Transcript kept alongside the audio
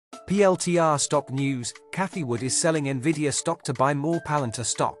PLTR stock news: Cathy is selling Nvidia stock to buy more Palantir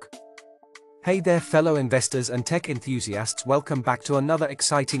stock. Hey there fellow investors and tech enthusiasts, welcome back to another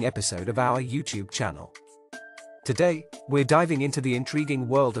exciting episode of our YouTube channel. Today, we're diving into the intriguing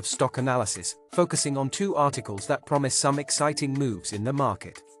world of stock analysis, focusing on two articles that promise some exciting moves in the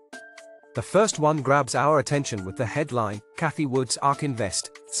market. The first one grabs our attention with the headline, Cathy Wood's ARK Invest,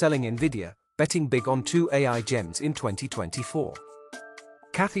 selling Nvidia, betting big on two AI gems in 2024.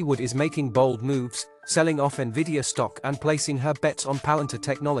 Cathy Wood is making bold moves, selling off Nvidia stock and placing her bets on Palantir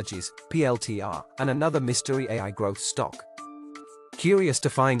Technologies, PLTR, and another mystery AI growth stock. Curious to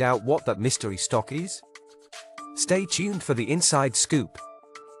find out what that mystery stock is? Stay tuned for the inside scoop.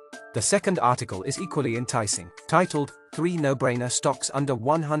 The second article is equally enticing, titled, 3 No-Brainer Stocks Under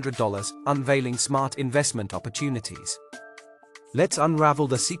 $100, Unveiling Smart Investment Opportunities. Let's unravel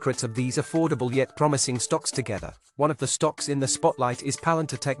the secrets of these affordable yet promising stocks together. One of the stocks in the spotlight is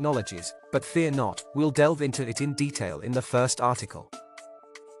Palantir Technologies, but fear not, we'll delve into it in detail in the first article.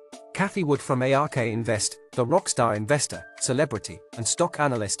 Cathy Wood from ARK Invest, the rockstar investor, celebrity, and stock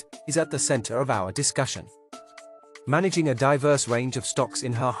analyst, is at the center of our discussion. Managing a diverse range of stocks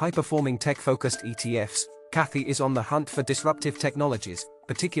in her high-performing tech-focused ETFs, Cathy is on the hunt for disruptive technologies,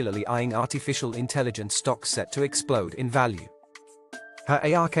 particularly eyeing artificial intelligence stocks set to explode in value.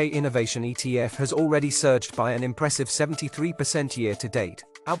 Her ARK Innovation ETF has already surged by an impressive 73% year-to-date,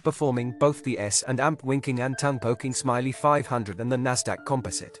 outperforming both the S&P winking and tongue-poking Smiley 500 and the Nasdaq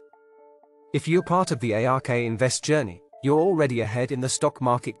Composite. If you're part of the ARK Invest journey, you're already ahead in the stock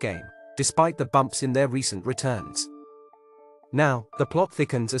market game, despite the bumps in their recent returns. Now, the plot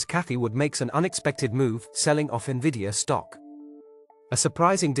thickens as Cathy Wood makes an unexpected move, selling off Nvidia stock. A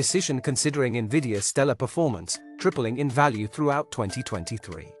surprising decision considering Nvidia's stellar performance, tripling in value throughout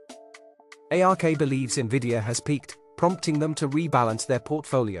 2023. ARK believes Nvidia has peaked, prompting them to rebalance their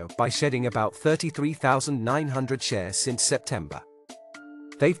portfolio by shedding about 33,900 shares since September.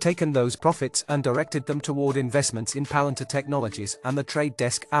 They've taken those profits and directed them toward investments in Palantir Technologies and the trade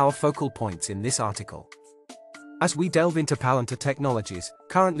desk, our focal points in this article. As we delve into Palantir Technologies,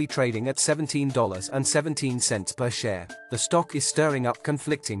 currently trading at $17.17 per share, the stock is stirring up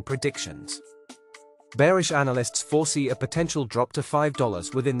conflicting predictions. Bearish analysts foresee a potential drop to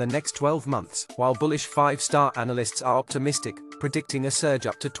 $5 within the next 12 months, while bullish 5-star analysts are optimistic, predicting a surge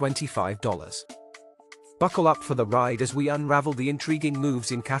up to $25. Buckle up for the ride as we unravel the intriguing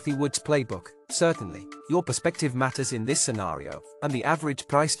moves in Cathy Wood's playbook. Certainly, your perspective matters in this scenario, and the average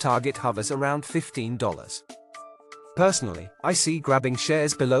price target hovers around $15. Personally, I see grabbing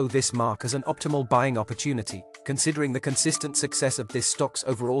shares below this mark as an optimal buying opportunity, considering the consistent success of this stock's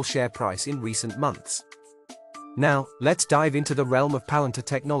overall share price in recent months. Now, let's dive into the realm of Palantir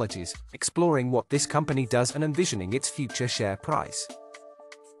Technologies, exploring what this company does and envisioning its future share price.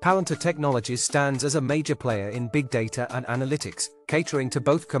 Palantir Technologies stands as a major player in big data and analytics, catering to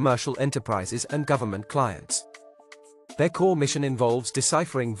both commercial enterprises and government clients. Their core mission involves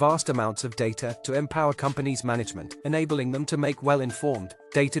deciphering vast amounts of data to empower companies' management, enabling them to make well-informed,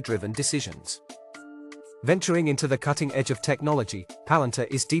 data-driven decisions. Venturing into the cutting edge of technology, Palantir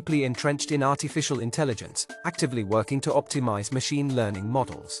is deeply entrenched in artificial intelligence, actively working to optimize machine learning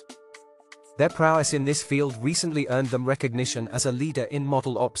models. Their prowess in this field recently earned them recognition as a leader in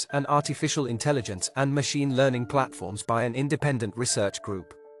model ops and artificial intelligence and machine learning platforms by an independent research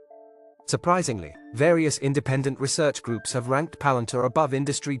group. Surprisingly, various independent research groups have ranked Palantir above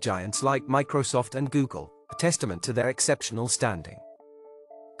industry giants like Microsoft and Google, a testament to their exceptional standing.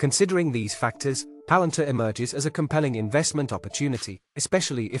 Considering these factors, Palantir emerges as a compelling investment opportunity,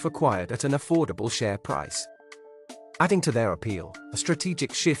 especially if acquired at an affordable share price. Adding to their appeal, a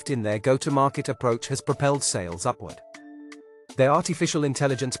strategic shift in their go-to-market approach has propelled sales upward. Their artificial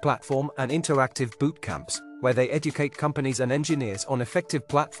intelligence platform and interactive boot camps, where they educate companies and engineers on effective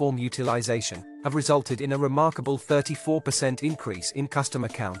platform utilization, have resulted in a remarkable 34% increase in customer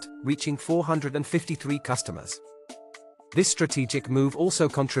count, reaching 453 customers. This strategic move also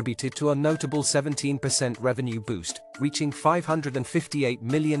contributed to a notable 17% revenue boost, reaching $558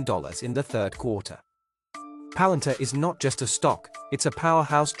 million in the third quarter. Palantir is not just a stock, it's a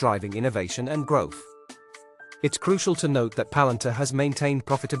powerhouse driving innovation and growth. It's crucial to note that Palantir has maintained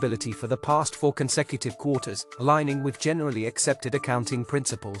profitability for the past 4 consecutive quarters, aligning with generally accepted accounting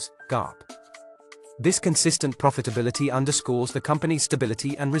principles, GAAP. This consistent profitability underscores the company's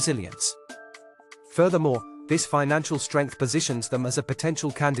stability and resilience. Furthermore, this financial strength positions them as a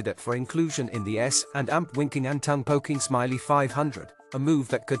potential candidate for inclusion in the S&P winking and tongue-poking Smiley 500, a move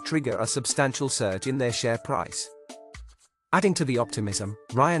that could trigger a substantial surge in their share price. Adding to the optimism,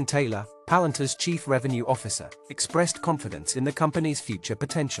 Ryan Taylor, Palantir's chief revenue officer, expressed confidence in the company's future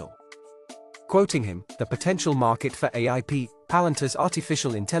potential. Quoting him, "The potential market for AIP, Palantir's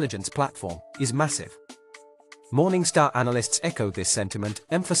artificial intelligence platform, is massive." Morningstar analysts echoed this sentiment,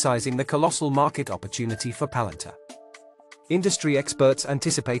 emphasizing the colossal market opportunity for Palantir. Industry experts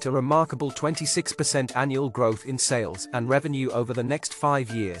anticipate a remarkable 26% annual growth in sales and revenue over the next 5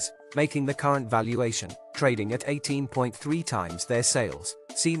 years, making the current valuation, trading at 18.3 times their sales,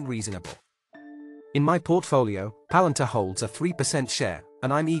 seem reasonable. In my portfolio, Palantir holds a 3% share,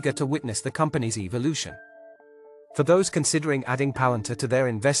 and I'm eager to witness the company's evolution. For those considering adding Palantir to their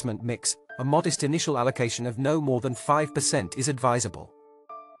investment mix, a modest initial allocation of no more than 5% is advisable.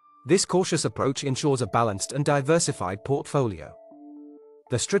 This cautious approach ensures a balanced and diversified portfolio.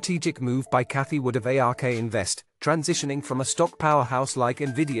 The strategic move by Cathy Wood of ARK Invest, transitioning from a stock powerhouse like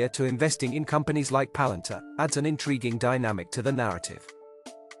Nvidia to investing in companies like Palantir, adds an intriguing dynamic to the narrative.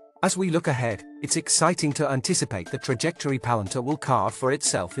 As we look ahead, it's exciting to anticipate the trajectory Palantir will carve for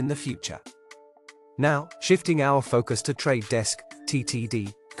itself in the future. Now, shifting our focus to Trade Desk,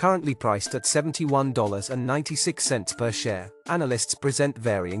 TTD, currently priced at $71.96 per share, analysts present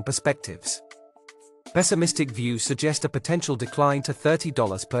varying perspectives. Pessimistic views suggest a potential decline to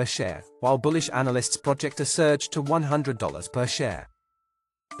 $30 per share, while bullish analysts project a surge to $100 per share.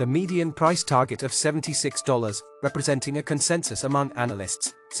 The median price target of $76, representing a consensus among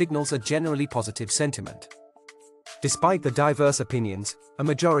analysts, signals a generally positive sentiment. Despite the diverse opinions, a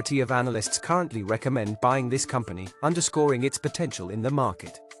majority of analysts currently recommend buying this company, underscoring its potential in the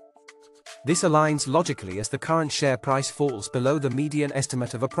market. This aligns logically as the current share price falls below the median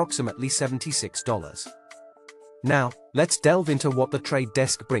estimate of approximately $76. Now, let's delve into what the Trade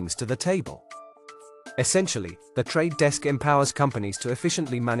Desk brings to the table. Essentially, the Trade Desk empowers companies to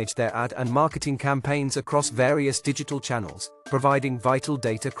efficiently manage their ad and marketing campaigns across various digital channels, providing vital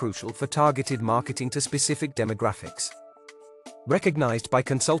data crucial for targeted marketing to specific demographics. Recognized by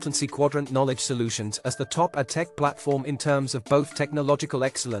consultancy Quadrant Knowledge Solutions as the top ad tech platform in terms of both technological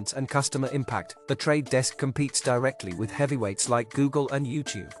excellence and customer impact, the Trade Desk competes directly with heavyweights like Google and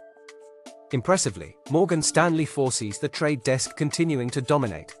YouTube. Impressively, Morgan Stanley foresees the Trade Desk continuing to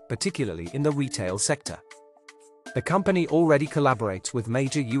dominate, particularly in the retail sector. The company already collaborates with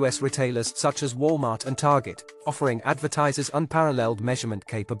major US retailers such as Walmart and Target, offering advertisers unparalleled measurement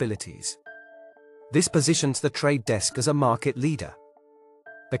capabilities. This positions the Trade Desk as a market leader.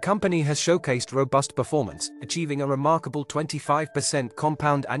 The company has showcased robust performance, achieving a remarkable 25%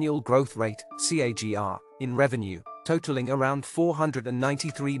 compound annual growth rate, CAGR, in revenue, totaling around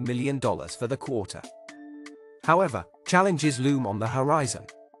 $493 million for the quarter. However, challenges loom on the horizon.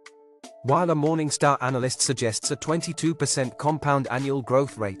 While a Morningstar analyst suggests a 22% compound annual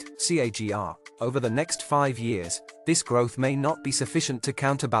growth rate, CAGR, over the next 5 years, this growth may not be sufficient to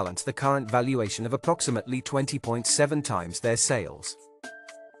counterbalance the current valuation of approximately 20.7 times their sales.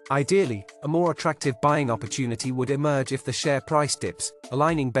 Ideally, a more attractive buying opportunity would emerge if the share price dips,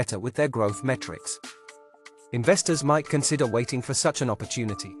 aligning better with their growth metrics. Investors might consider waiting for such an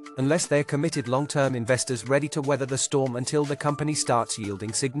opportunity, unless they're committed long-term investors ready to weather the storm until the company starts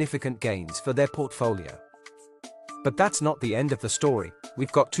yielding significant gains for their portfolio. But that's not the end of the story.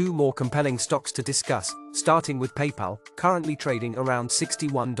 We've got 2 more compelling stocks to discuss, starting with PayPal, currently trading around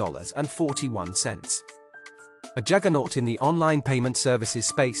 $61.41. A juggernaut in the online payment services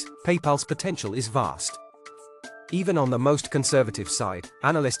space, PayPal's potential is vast. Even on the most conservative side,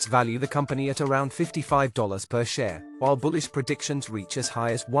 analysts value the company at around $55 per share, while bullish predictions reach as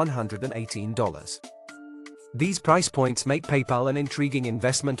high as $118. These price points make PayPal an intriguing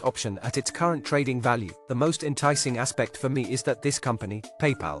investment option at its current trading value. The most enticing aspect for me is that this company,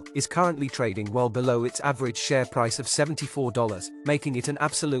 PayPal, is currently trading well below its average share price of $74, making it an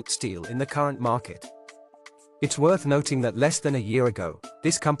absolute steal in the current market. It's worth noting that less than a year ago,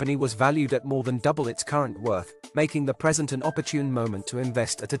 this company was valued at more than double its current worth, making the present an opportune moment to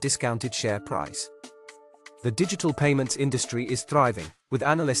invest at a discounted share price. The digital payments industry is thriving, with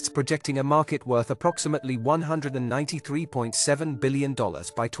analysts projecting a market worth approximately $193.7 billion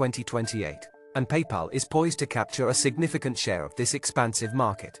by 2028, and PayPal is poised to capture a significant share of this expansive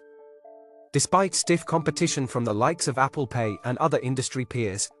market. Despite stiff competition from the likes of Apple Pay and other industry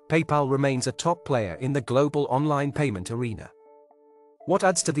peers, PayPal remains a top player in the global online payment arena. What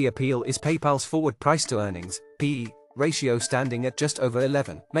adds to the appeal is PayPal's forward price-to-earnings (PE) ratio standing at just over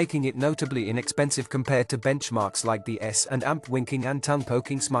 11, making it notably inexpensive compared to benchmarks like the S&P winking and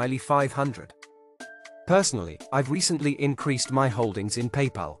tongue-poking Smiley 500. Personally, I've recently increased my holdings in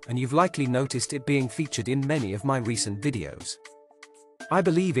PayPal, and you've likely noticed it being featured in many of my recent videos. I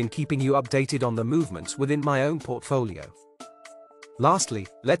believe in keeping you updated on the movements within my own portfolio. Lastly,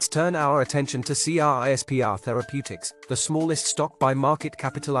 let's turn our attention to CRISPR Therapeutics, the smallest stock by market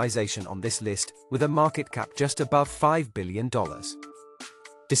capitalization on this list, with a market cap just above $5 billion.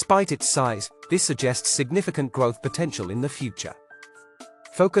 Despite its size, this suggests significant growth potential in the future.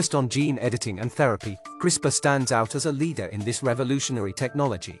 Focused on gene editing and therapy, CRISPR stands out as a leader in this revolutionary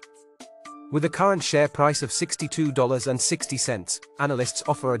technology. With a current share price of $62.60, analysts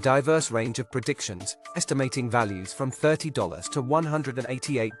offer a diverse range of predictions, estimating values from $30 to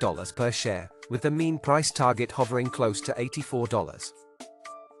 $188 per share, with the mean price target hovering close to $84.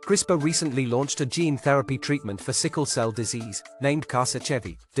 CRISPR recently launched a gene therapy treatment for sickle cell disease, named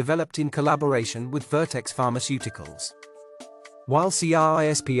Cathie, developed in collaboration with Vertex Pharmaceuticals. While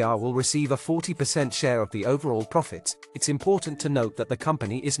CRISPR will receive a 40% share of the overall profits, it's important to note that the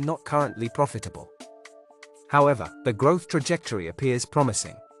company is not currently profitable. However, the growth trajectory appears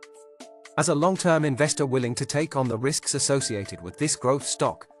promising. As a long-term investor willing to take on the risks associated with this growth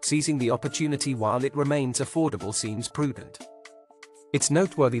stock, seizing the opportunity while it remains affordable seems prudent. It's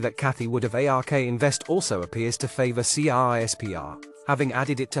noteworthy that Cathy Wood of ARK Invest also appears to favor CRISPR, having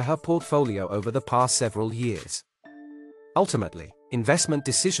added it to her portfolio over the past several years. Ultimately, investment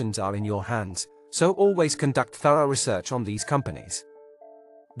decisions are in your hands, so always conduct thorough research on these companies.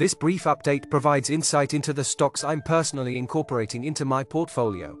 This brief update provides insight into the stocks I'm personally incorporating into my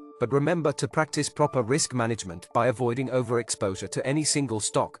portfolio, but remember to practice proper risk management by avoiding overexposure to any single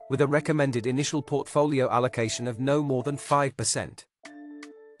stock, with a recommended initial portfolio allocation of no more than 5%.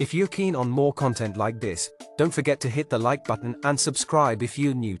 If you're keen on more content like this, don't forget to hit the like button and subscribe if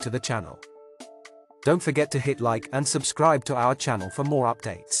you're new to the channel. Don't forget to hit like and subscribe to our channel for more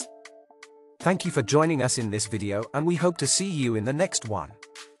updates. Thank you for joining us in this video, and we hope to see you in the next one.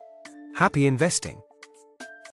 Happy investing!